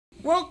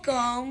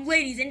Welcome,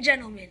 ladies and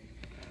gentlemen.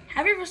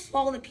 Have you ever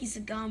swallowed a piece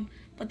of gum,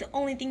 but the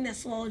only thing that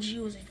swallowed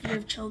you was a fear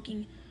of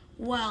choking?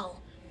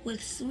 Well,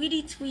 with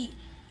Sweety Tweet,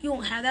 you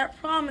won't have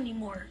that problem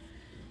anymore.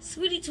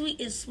 Sweety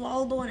Tweet is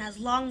swallowable and has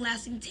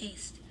long-lasting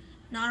taste.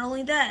 Not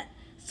only that,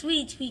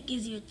 Sweety Tweet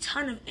gives you a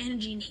ton of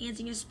energy,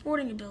 enhancing your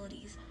sporting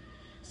abilities.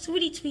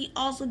 Sweety Tweet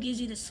also gives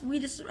you the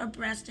sweetest of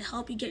breaths to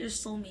help you get your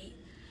soulmate.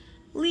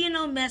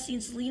 Lionel Messi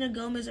and Selena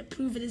Gomez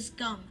approve of this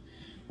gum.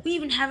 We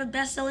even have a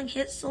best-selling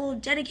hit solo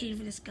dedicated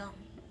for this gum.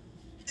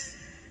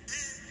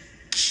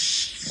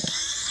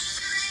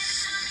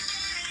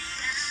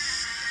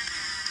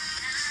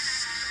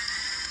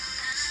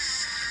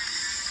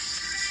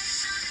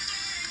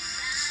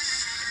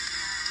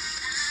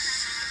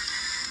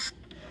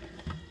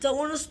 Don't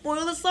want to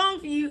spoil the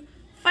song for you?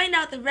 Find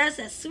out the rest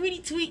at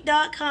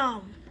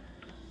SweetyTweet.com.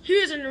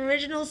 Here's an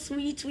original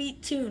Sweety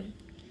Tweet tune.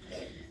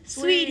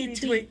 Sweety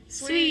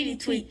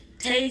Tweet,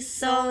 tastes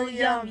so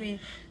yummy.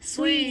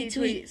 Sweety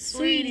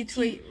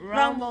Tweet,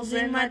 rumbles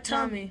in my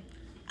tummy.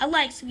 I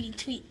like Sweety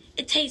Tweet,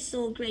 it tastes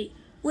so great.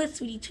 With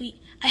Sweety Tweet,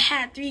 I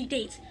had 3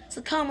 dates,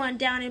 so come on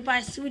down and buy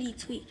Sweety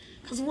Tweet,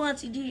 cause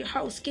once you do, your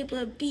heart will skip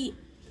a beat.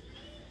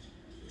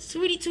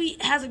 Sweety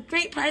Tweet has a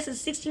great price of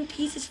 16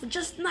 pieces for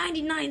just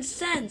 99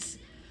 cents.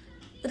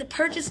 With a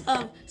purchase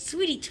of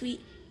Sweety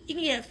Tweet, you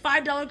can get a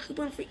 $5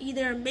 coupon for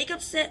either a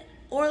makeup set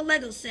or a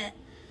Lego set.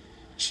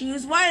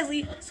 Choose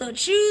wisely, so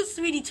choose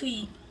Sweety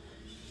Tweet.